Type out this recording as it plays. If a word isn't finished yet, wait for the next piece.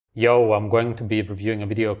Yo, I'm going to be reviewing a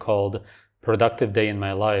video called Productive Day in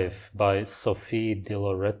My Life by Sophie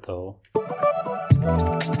DiLoreto.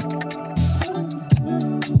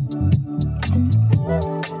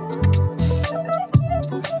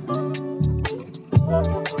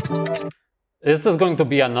 Is this going to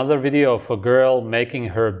be another video of a girl making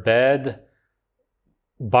her bed,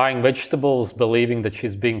 buying vegetables, believing that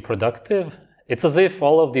she's being productive? It's as if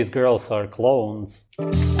all of these girls are clones.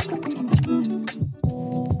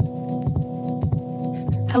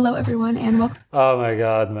 Hello everyone and welcome. Oh my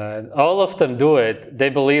god, man. All of them do it. They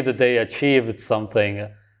believe that they achieved something.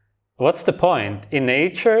 What's the point? In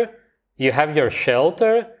nature, you have your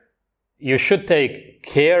shelter. You should take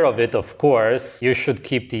care of it, of course. You should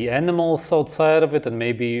keep the animals outside of it and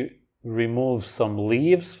maybe remove some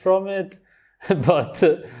leaves from it. But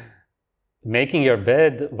making your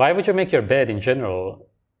bed, why would you make your bed in general?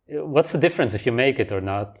 What's the difference if you make it or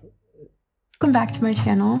not? Welcome back to my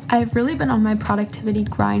channel. I've really been on my productivity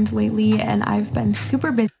grind lately and I've been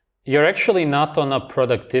super busy. You're actually not on a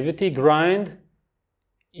productivity grind.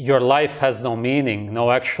 Your life has no meaning,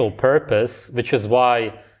 no actual purpose, which is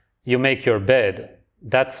why you make your bed.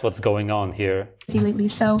 That's what's going on here. Lately.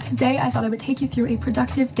 So today I thought I would take you through a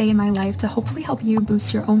productive day in my life to hopefully help you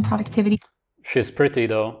boost your own productivity. She's pretty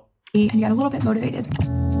though. And get a little bit motivated.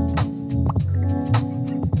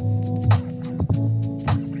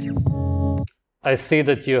 I see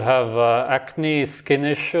that you have acne, skin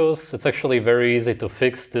issues. It's actually very easy to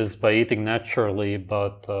fix this by eating naturally,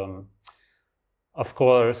 but of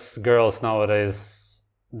course, girls nowadays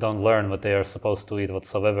don't learn what they are supposed to eat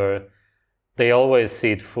whatsoever. They always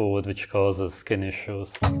eat food which causes skin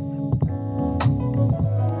issues.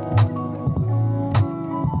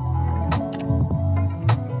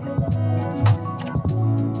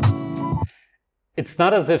 It's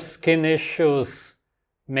not as if skin issues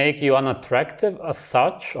make you unattractive as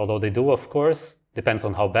such, although they do, of course, depends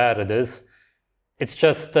on how bad it is. It's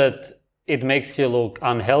just that it makes you look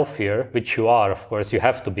unhealthier, which you are, of course. You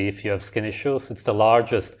have to be if you have skin issues. It's the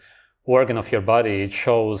largest organ of your body. It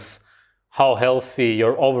shows how healthy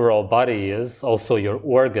your overall body is, also your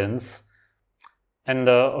organs. And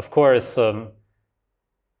of course, an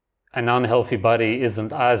unhealthy body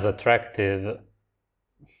isn't as attractive.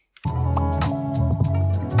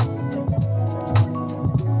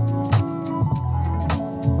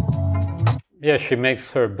 Yeah, she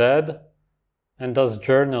makes her bed and does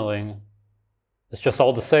journaling. It's just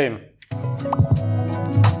all the same.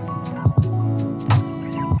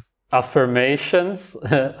 Affirmations,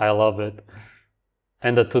 I love it.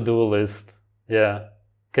 And a to-do list, yeah.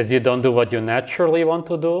 Because you don't do what you naturally want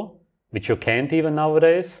to do, which you can't even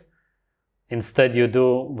nowadays. Instead, you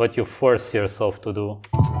do what you force yourself to do.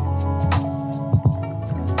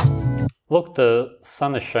 Look, the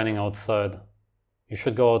sun is shining outside. You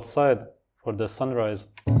should go outside for the sunrise.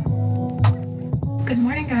 Good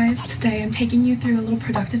morning guys. Today I'm taking you through a little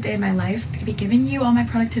productive day in my life. I'm going to be giving you all my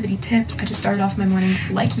productivity tips. I just started off my morning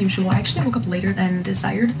like usual. I actually woke up later than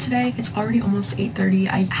desired today. It's already almost 8:30.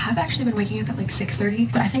 I have actually been waking up at like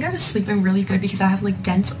 6:30, but I think I was sleeping really good because I have like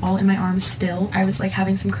dents all in my arms still. I was like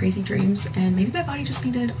having some crazy dreams and maybe my body just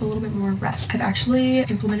needed a little bit more rest. I've actually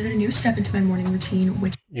implemented a new step into my morning routine,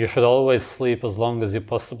 which you should always sleep as long as you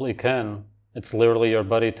possibly can. It's literally your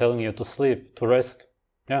body telling you to sleep, to rest.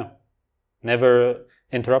 Yeah. Never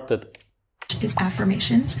interrupted. Is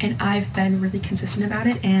affirmations, and I've been really consistent about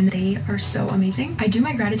it and they are so amazing. I do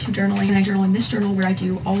my gratitude journaling and I journal in this journal where I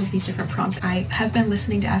do all of these different prompts. I have been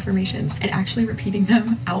listening to affirmations and actually repeating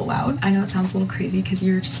them out loud. I know it sounds a little crazy because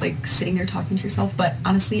you're just like sitting there talking to yourself, but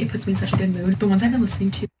honestly it puts me in such a good mood. The ones I've been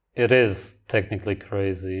listening to. It is technically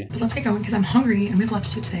crazy. But let's get going because I'm hungry and we have a lot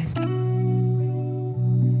to do today.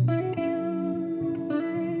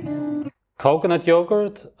 Coconut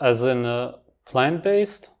yogurt, as in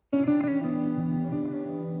plant-based?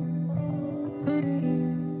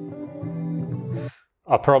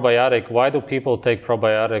 A probiotic. Why do people take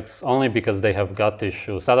probiotics? Only because they have gut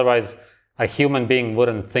issues. Otherwise, a human being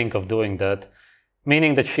wouldn't think of doing that.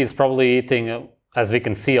 Meaning that she's probably eating, as we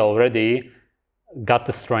can see already,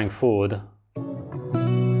 gut-destroying food.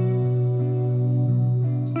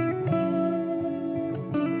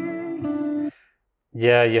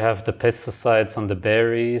 Yeah, you have the pesticides on the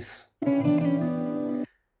berries.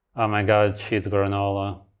 Oh my god, she eats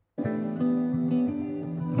granola.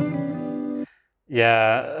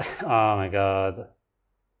 Yeah, oh my god.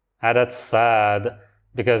 That's sad,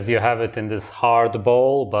 because you have it in this hard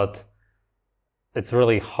bowl, but it's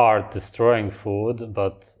really hard destroying food,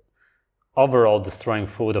 but overall destroying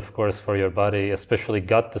food, of course, for your body, especially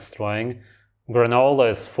gut destroying. Granola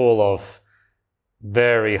is full of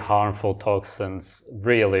very harmful toxins,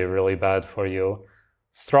 really, really bad for you.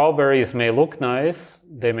 Strawberries may look nice,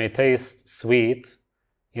 they may taste sweet.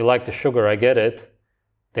 You like the sugar, I get it.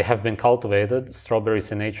 They have been cultivated.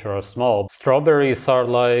 Strawberries in nature are small. Strawberries are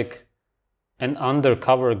like an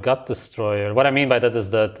undercover gut destroyer. What I mean by that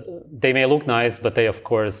is that they may look nice, but they of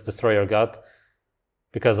course destroy your gut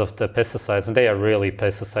because of the pesticides, and they are really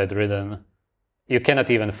pesticide ridden. You cannot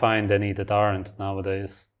even find any that aren't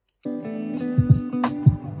nowadays.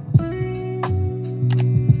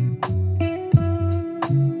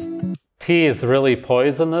 Tea is really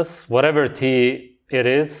poisonous. Whatever tea it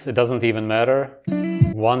is, it doesn't even matter.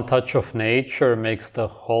 One touch of nature makes the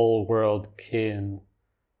whole world kin.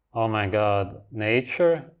 Oh my god,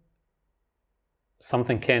 nature?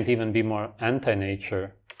 Something can't even be more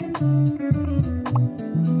anti-nature.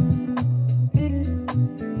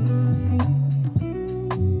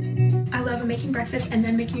 I love making breakfast and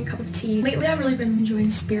then making a cup of tea. Lately I've really been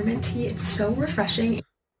enjoying spearmint tea. It's so refreshing.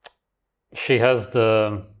 She has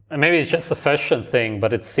the... Maybe it's just a fashion thing,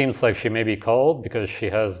 but it seems like she may be cold because she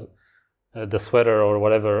has the sweater or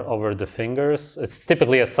whatever over the fingers. It's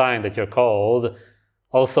typically a sign that you're cold.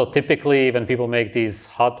 Also, typically when people make these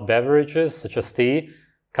hot beverages, such as tea,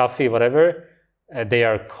 coffee, whatever, they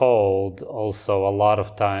are cold also a lot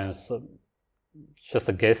of times. It's just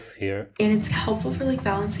a guess here. And it's helpful for like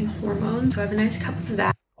balancing hormones, so I have a nice cup of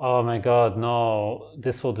that. Oh my god, no.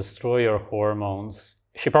 This will destroy your hormones.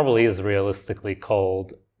 She probably is realistically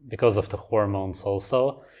cold because of the hormones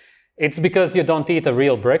also. It's because you don't eat a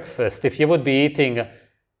real breakfast. If you would be eating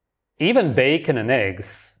even bacon and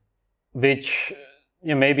eggs, which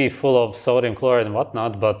you may be full of sodium chloride and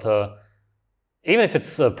whatnot, but even if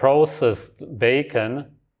it's processed bacon,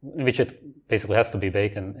 which it basically has to be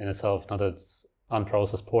bacon in itself, not that it's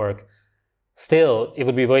unprocessed pork, still it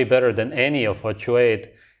would be way better than any of what you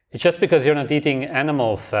ate. It's just because you're not eating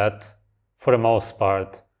animal fat for the most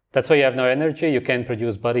part. That's why you have no energy, you can't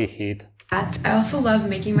produce body heat. I also love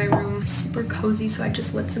making my room super cozy, so I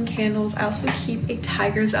just lit some candles. I also keep a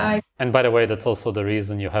tiger's eye. And by the way, that's also the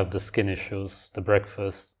reason you have the skin issues, the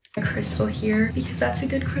breakfast. A crystal here, because that's a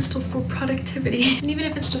good crystal for productivity, and even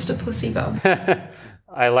if it's just a placebo.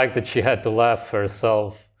 I like that she had to laugh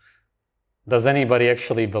herself. Does anybody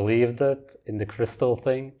actually believe that in the crystal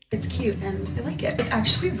thing? It's cute and I like it. It's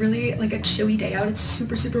actually really like a chilly day out. It's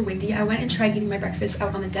super, super windy. I went and tried eating my breakfast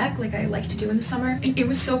out on the deck like I like to do in the summer. And it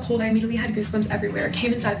was so cold, I immediately had goosebumps everywhere.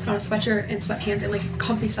 Came inside, put on a sweatshirt and sweatpants and like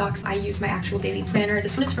comfy socks. I use my actual daily planner.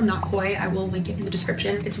 This one is from Not Koi. I will link it in the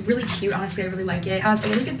description. It's really cute, honestly, I really like it. It has a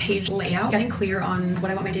really good page layout. Getting clear on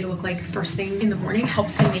what I want my day to look like first thing in the morning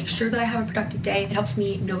helps me make sure that I have a productive day. It helps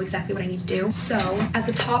me know exactly what I need to do. So at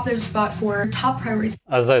the top, there's a spot for top priorities.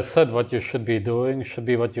 As I said, what you should be doing should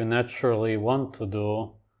be what you naturally want to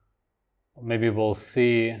do. Maybe we'll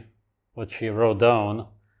see what she wrote down,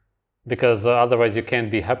 because otherwise you can't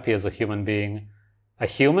be happy as a human being. A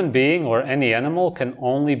human being or any animal can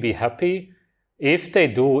only be happy if they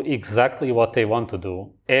do exactly what they want to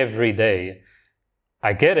do every day.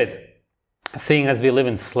 I get it. Seeing as we live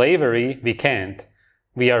in slavery, we can't.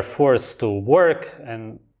 We are forced to work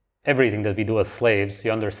and everything that we do as slaves.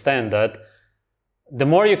 You understand that. The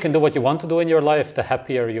more you can do what you want to do in your life, the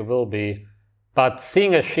happier you will be. But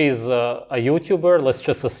seeing as she's a YouTuber, let's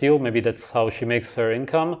just assume maybe that's how she makes her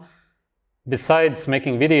income. Besides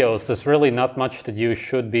making videos, there's really not much that you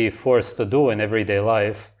should be forced to do in everyday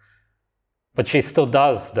life. But she still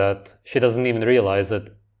does that. She doesn't even realize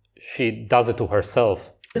it. She does it to herself.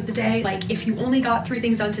 Of the day, like if you only got 3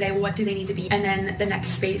 things done today, what do they need to be? And then the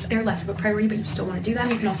next space, they're less of a priority, but you still want to do them.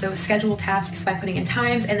 You can also schedule tasks by putting in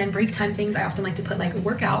times, and then break time things. I often like to put like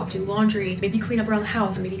workout, do laundry, maybe clean up around the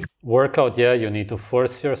house, maybe workout. Yeah, you need to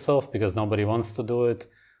force yourself because nobody wants to do it.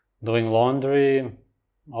 Doing laundry,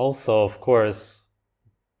 also, of course.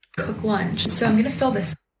 Cook lunch. So I'm gonna fill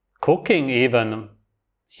this. Cooking, even.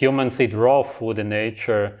 Humans eat raw food in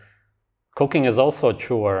nature. Cooking is also a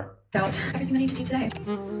chore. Out everything I need to do today.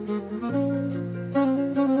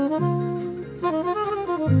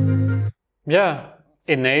 Yeah,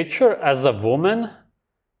 in nature, as a woman,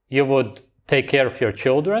 you would take care of your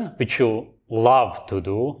children, which you love to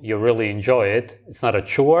do. You really enjoy it. It's not a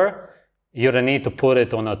chore. You don't need to put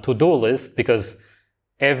it on a to-do list because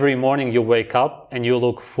every morning you wake up and you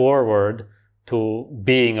look forward to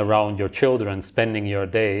being around your children, spending your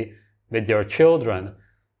day with your children.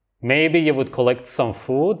 Maybe you would collect some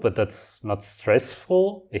food, but that's not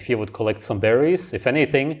stressful. If you would collect some berries, if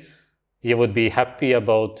anything, you would be happy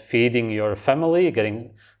about feeding your family,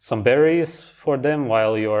 getting some berries for them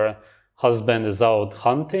while your husband is out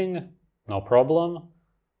hunting. No problem.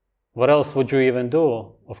 What else would you even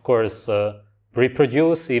do? Of course,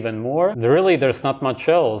 reproduce even more. Really, there's not much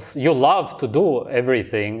else. You love to do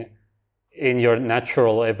everything in your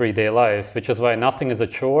natural everyday life, which is why nothing is a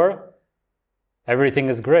chore. Everything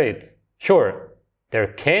is great. Sure, there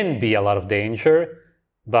can be a lot of danger,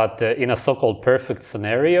 but in a so-called perfect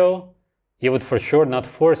scenario, you would for sure not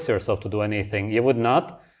force yourself to do anything. You would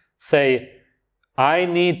not say, I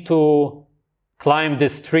need to climb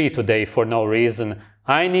this tree today for no reason.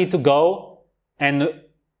 I need to go and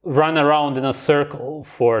run around in a circle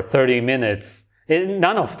for 30 minutes.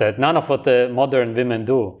 None of that. None of what the modern women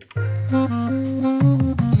do.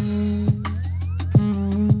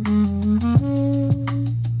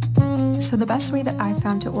 So the best way that I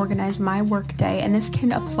found to organize my work day, and this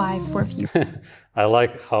can apply for if you I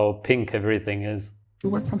like how pink everything is. You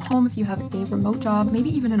work from home, if you have a remote job, maybe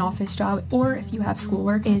even an office job, or if you have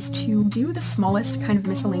schoolwork, is to do the smallest kind of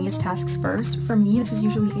miscellaneous tasks first. For me, this is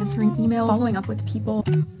usually answering emails, following up with people.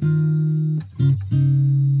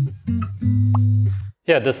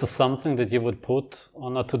 Yeah, this is something that you would put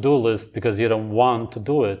on a to-do list because you don't want to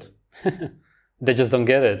do it. They just don't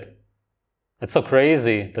get it. It's so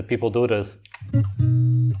crazy that people do this.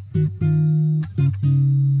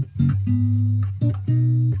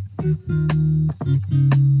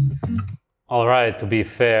 All right, to be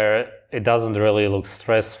fair, it doesn't really look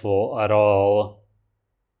stressful at all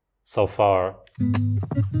so far.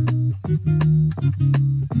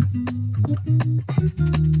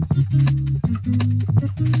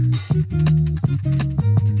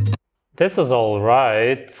 This is all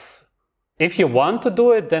right. If you want to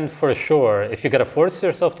do it, then for sure. If you gotta force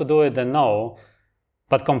yourself to do it, then no.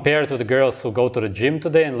 But compared to the girls who go to the gym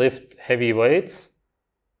today and lift heavy weights,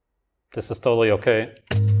 this is totally okay.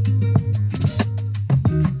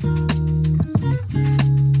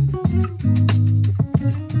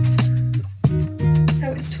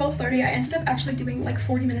 It's 12:30. I ended up actually doing like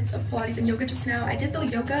 40 minutes of Pilates and yoga just now. I did the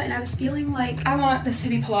yoga and I was feeling like I want this to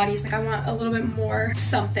be Pilates, like I want a little bit more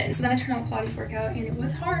something. So then I turned on a Pilates workout and it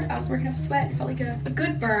was hard. I was working up a sweat. It felt like a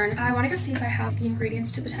good burn. I want to go see if I have the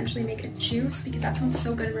ingredients to potentially make a juice because that sounds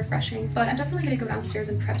so good and refreshing. But I'm definitely going to go downstairs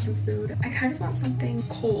and prep some food. I kind of want something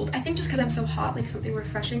cold. I think just because I'm so hot, like something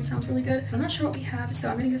refreshing sounds really good. But I'm not sure what we have, so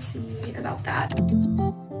I'm going to go see about that.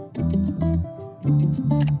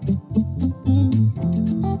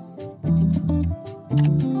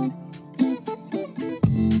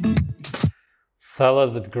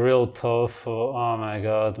 Salad with grilled tofu. Oh my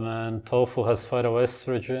god, man. Tofu has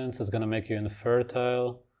phytoestrogens. It's gonna make you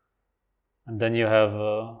infertile. And then you have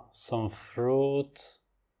some fruit.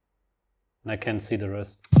 And I can't see the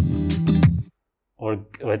rest. Or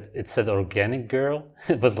it said organic girl.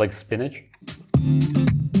 It was like spinach.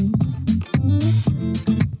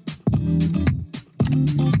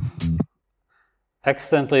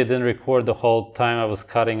 Accidentally didn't record the whole time I was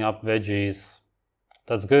cutting up veggies.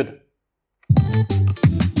 That's good.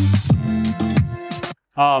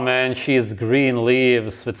 Oh man, she eats green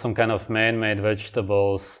leaves with some kind of man-made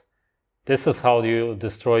vegetables. This is how you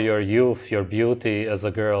destroy your youth, your beauty as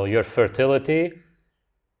a girl, your fertility.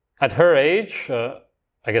 At her age,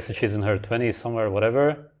 I guess she's in her 20s somewhere,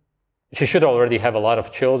 whatever, she should already have a lot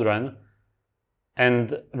of children.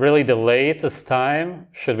 And really the latest time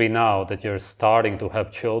should be now that you're starting to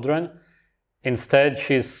have children. Instead,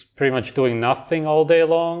 she's pretty much doing nothing all day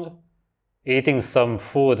long, eating some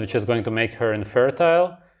food which is going to make her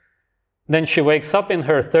infertile. Then she wakes up in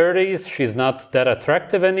her 30s, she's not that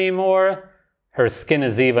attractive anymore, her skin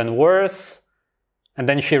is even worse, and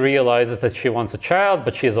then she realizes that she wants a child,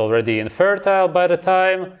 but she's already infertile by the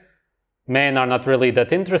time. Men are not really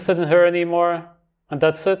that interested in her anymore, and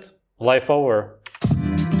that's it. Life over.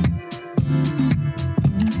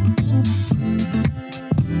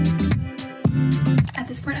 At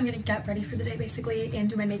this point, I'm gonna get ready for the day basically and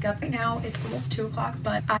do my makeup. Right now, it's almost 2 o'clock,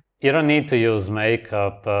 but You don't need to use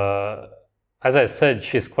makeup. As I said,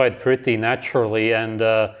 she's quite pretty naturally, and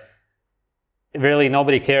really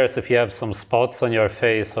nobody cares if you have some spots on your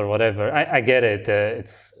face or whatever. I get it.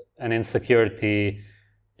 It's an insecurity.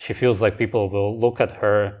 She feels like people will look at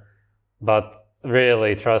her, but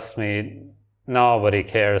really, trust me, nobody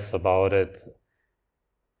cares about it.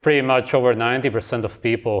 Pretty much over 90% of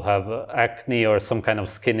people have acne or some kind of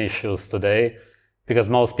skin issues today because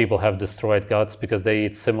most people have destroyed guts because they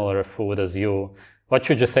eat similar food as you. What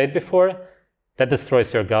you just said before? That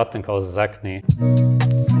destroys your gut and causes acne.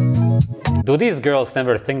 Do these girls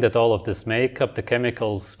never think that all of this makeup, the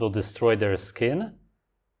chemicals, will destroy their skin?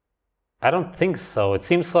 I don't think so. It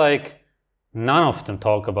seems like none of them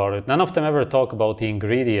talk about it. None of them ever talk about the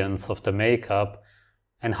ingredients of the makeup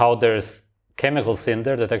and how there's chemicals in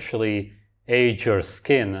there that actually age your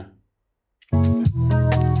skin.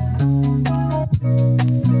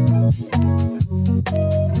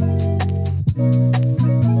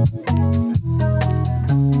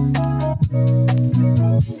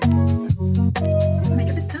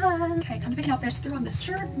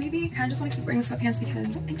 sweatpants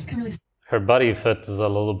because I think you can really... Her body fit is a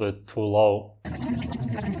little bit too low.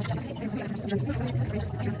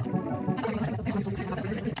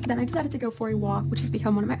 Then I decided to go for a walk, which has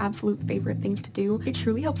become one of my absolute favorite things to do. It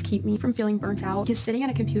truly helps keep me from feeling burnt out, because sitting at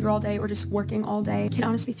a computer all day or just working all day can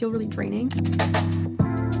honestly feel really draining.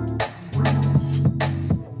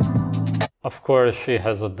 Of course, she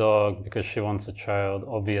has a dog because she wants a child,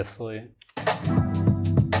 obviously.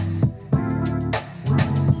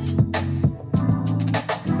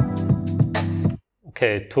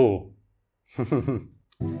 Okay, 2.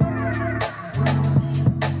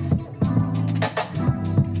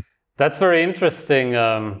 That's very interesting.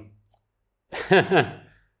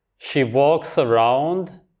 She walks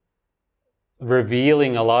around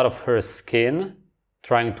revealing a lot of her skin,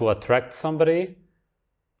 trying to attract somebody,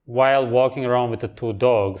 while walking around with the 2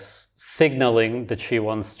 dogs, signaling that she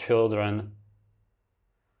wants children.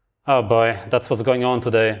 Oh boy, that's what's going on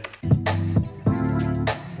today.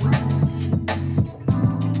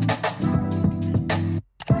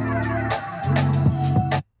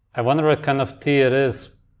 I wonder what kind of tea it is.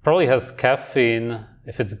 Probably has caffeine,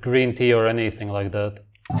 if it's green tea or anything like that.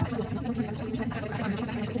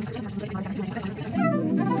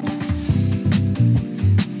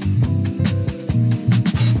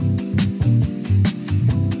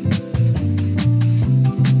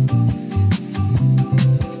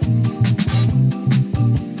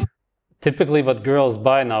 Typically what girls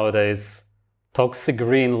buy nowadays: toxic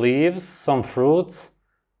green leaves, some fruits,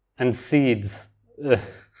 and seeds.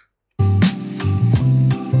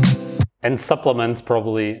 And supplements,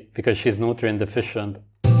 probably, because she's nutrient deficient.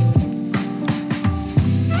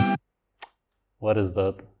 What is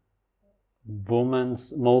that?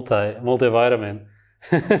 Woman's multivitamin.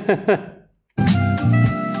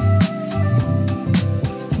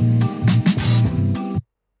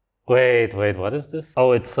 Wait, what is this?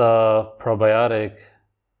 Oh, it's a probiotic.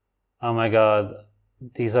 Oh my god,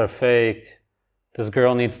 these are fake. This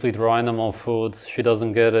girl needs to eat raw animal foods. She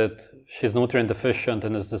doesn't get it. She's nutrient deficient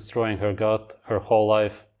and is destroying her gut, her whole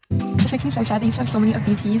life. This makes me so sad. They used to have so many of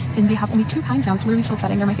these teas, and they have only 2 kinds now. It's literally so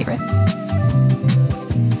upsetting. They're my favorite.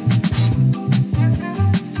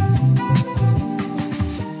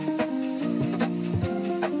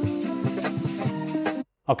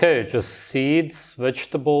 Okay, just seeds,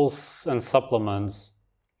 vegetables, and supplements.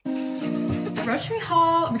 Grocery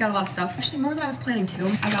haul, we got a lot of stuff. Actually, more than I was planning to.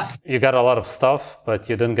 You got a lot of stuff, but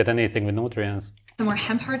you didn't get anything with nutrients. Some more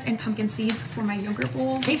hemp hearts and pumpkin seeds for my yogurt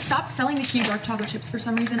bowls. They stopped selling the cute dark chocolate chips for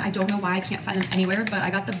some reason. I don't know why. I can't find them anywhere, but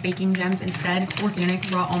I got the baking gems instead. Organic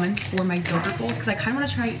raw almonds for my yogurt bowls because I kind of want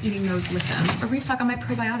to try eating those with them. A restock on my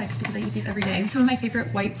probiotics because I eat these every day. Some of my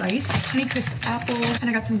favorite white rice, Honeycrisp apple, and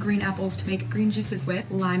I got some green apples to make green juices with.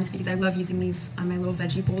 Limes because I love using these on my little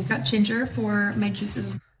veggie bowls. Got ginger for my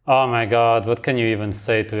juices. Oh my god, what can you even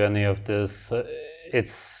say to any of this?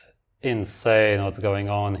 It's insane what's going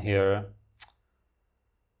on here.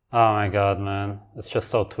 Oh my god, man. It's just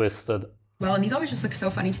so twisted. Well, and these always just look so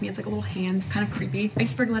funny to me. It's like a little hand, kind of creepy.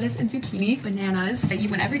 Iceberg lettuce and zucchini. Bananas that you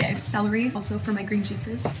eat every day. Celery, also for my green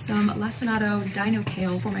juices. Some lacinato dino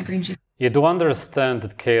kale for my green juice. You do understand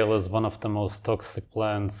that kale is one of the most toxic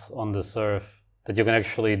plants on this earth, that you can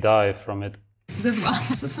actually die from it. As well.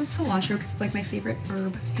 So some cilantro because it's like my favorite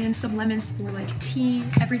herb, and some lemons for like tea,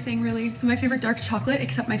 everything really. My favorite dark chocolate,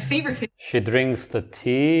 except my favorite. She drinks the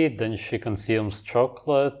tea, then she consumes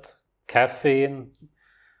chocolate, caffeine.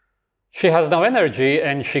 She has no energy,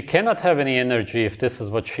 and she cannot have any energy if this is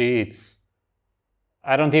what she eats.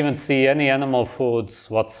 I don't even see any animal foods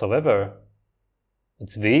whatsoever.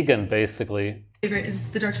 It's vegan, basically. Favorite is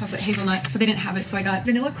the dark chocolate hazelnut, but they didn't have it, so I got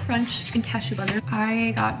vanilla crunch and cashew butter.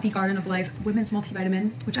 I got the Garden of Life women's multivitamin,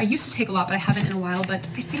 which I used to take a lot, but I haven't in a while, but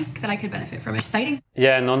I think that I could benefit from it. Exciting.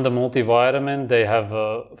 Yeah, and on the multivitamin, they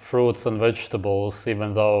have fruits and vegetables,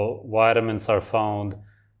 even though vitamins are found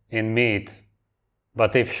in meat.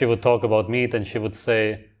 But if she would talk about meat, then she would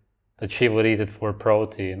say that she would eat it for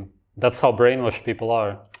protein. That's how brainwashed people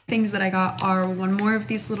are. Things that I got are one more of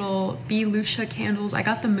these little Bee Lucia candles. I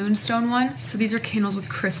got the Moonstone one. So these are candles with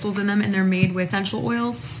crystals in them, and they're made with essential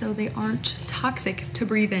oils, so they aren't toxic to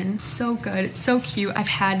breathe in. So good. It's so cute. I've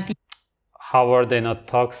had the... How are they not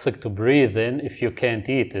toxic to breathe in if you can't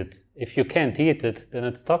eat it? If you can't eat it, then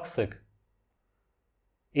it's toxic.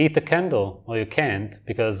 Eat a candle. Well, you can't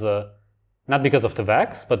because, not because of the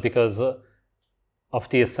wax, but because of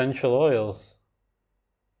the essential oils.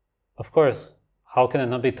 Of course. How can it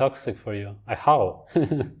not be toxic for you? How?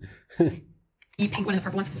 the pink one and the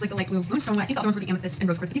purple ones. This is like the light blue moonstone one. I think the other ones were the amethyst and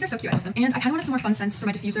rose quartz. These are so cute. I love them. And I kind of wanted some more fun scents for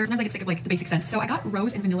my diffuser. Sometimes I get sick of like the basic scents. So I got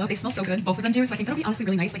rose and vanilla. They smell so good. Both of them do. So I think that'll be honestly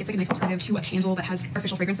really nice. Like it's like a nice alternative to a candle that has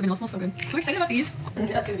artificial fragrance. The vanilla smells so good. So I'm excited about these.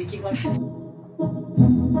 That's gonna be a cute one.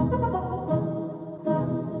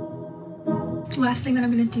 Last thing that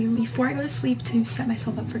I'm going to do before I go to sleep to set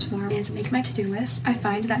myself up for tomorrow is make my to-do list. I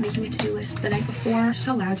find that making a to-do list the night before just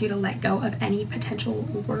allows you to let go of any potential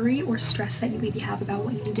worry or stress that you maybe have about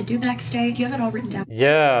what you need to do the next day. If you have it all written down.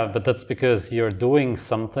 Yeah, but that's because you're doing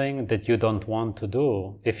something that you don't want to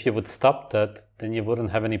do. If you would stop that, then you wouldn't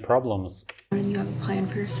have any problems. And you have a plan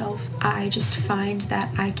for yourself. I just find that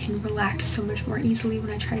I can relax so much more easily when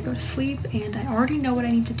I try to go to sleep, and I already know what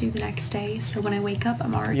I need to do the next day. So when I wake up,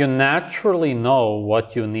 I'm already... You naturally know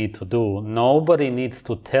what you need to do. Nobody needs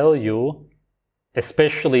to tell you,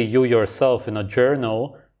 especially you yourself in a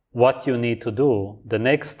journal, what you need to do the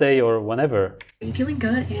next day or whenever. I'm feeling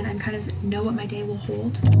good, and I kind of know what my day will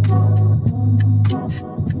hold.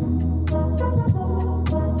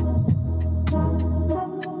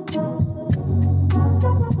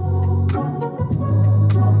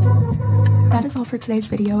 That is all for today's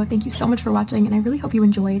video. Thank you so much for watching, and I really hope you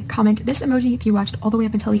enjoyed. Comment this emoji if you watched all the way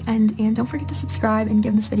up until the end, and don't forget to subscribe and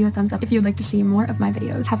give this video a thumbs up if you would like to see more of my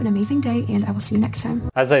videos. Have an amazing day, and I will see you next time.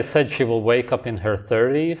 As I said, she will wake up in her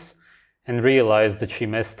 30s and realize that she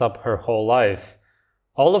messed up her whole life.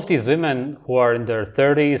 All of these women who are in their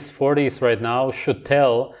 30s, 40s right now should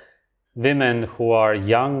tell women who are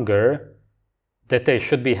younger that they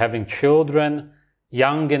should be having children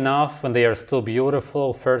young enough when they are still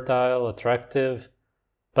beautiful, fertile, attractive.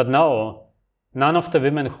 But no, none of the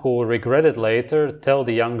women who regret it later tell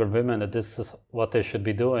the younger women that this is what they should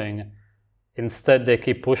be doing. Instead, they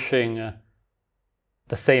keep pushing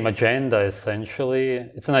the same agenda, essentially.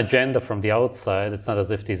 It's an agenda from the outside. It's not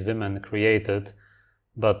as if these women create it,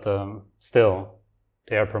 but still,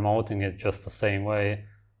 they are promoting it just the same way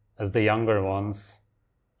as the younger ones.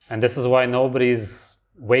 And this is why nobody's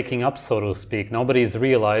waking up, so to speak. Nobody's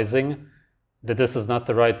realizing that this is not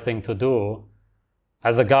the right thing to do.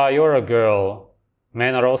 As a guy or a girl,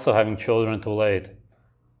 men are also having children too late.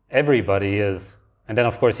 Everybody is. And then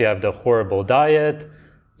of course you have the horrible diet.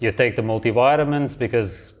 You take the multivitamins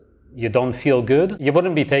because you don't feel good. You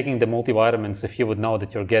wouldn't be taking the multivitamins if you would know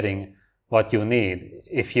that you're getting what you need.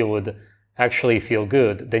 If you would actually feel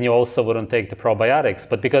good, then you also wouldn't take the probiotics.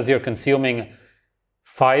 But because you're consuming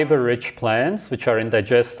fiber-rich plants, which are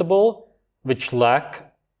indigestible, which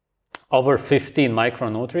lack over 15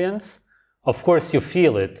 micronutrients, of course you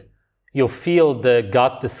feel it. You feel the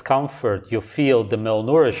gut discomfort, you feel the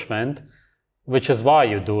malnourishment, which is why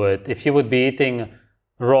you do it. If you would be eating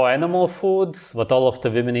raw animal foods, what all of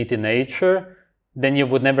the women eat in nature, then you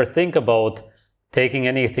would never think about taking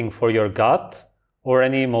anything for your gut or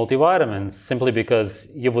any multivitamins, simply because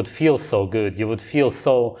you would feel so good, you would feel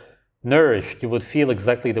so nourished, you would feel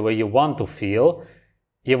exactly the way you want to feel.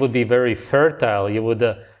 You would be very fertile, you would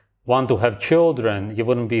want to have children, you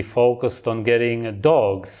wouldn't be focused on getting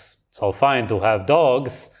dogs. It's all fine to have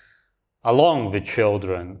dogs along with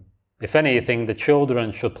children. If anything, the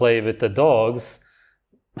children should play with the dogs.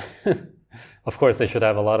 Of course, they should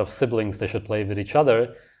have a lot of siblings, they should play with each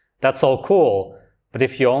other. That's all cool. But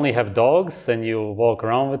if you only have dogs and you walk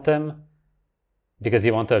around with them because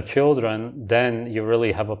you want to have children, then you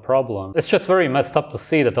really have a problem. It's just very messed up to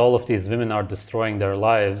see that all of these women are destroying their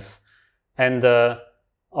lives. And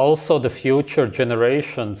also the future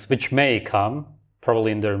generations, which may come,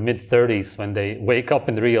 probably in their mid-30s when they wake up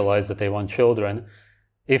and realize that they want children,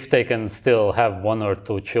 if they can still have 1 or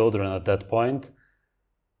 2 children at that point,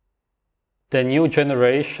 the new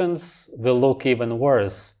generations will look even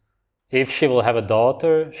worse. If she will have a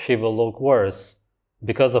daughter, she will look worse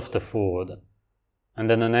because of the food. And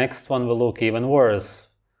then the next one will look even worse.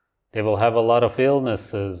 They will have a lot of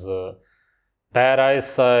illnesses, bad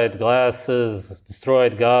eyesight, glasses,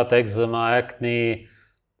 destroyed gut, eczema, acne,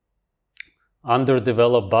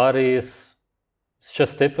 underdeveloped bodies. It's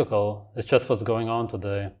just typical. It's just what's going on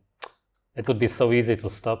today. It would be so easy to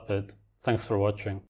stop it. Thanks for watching.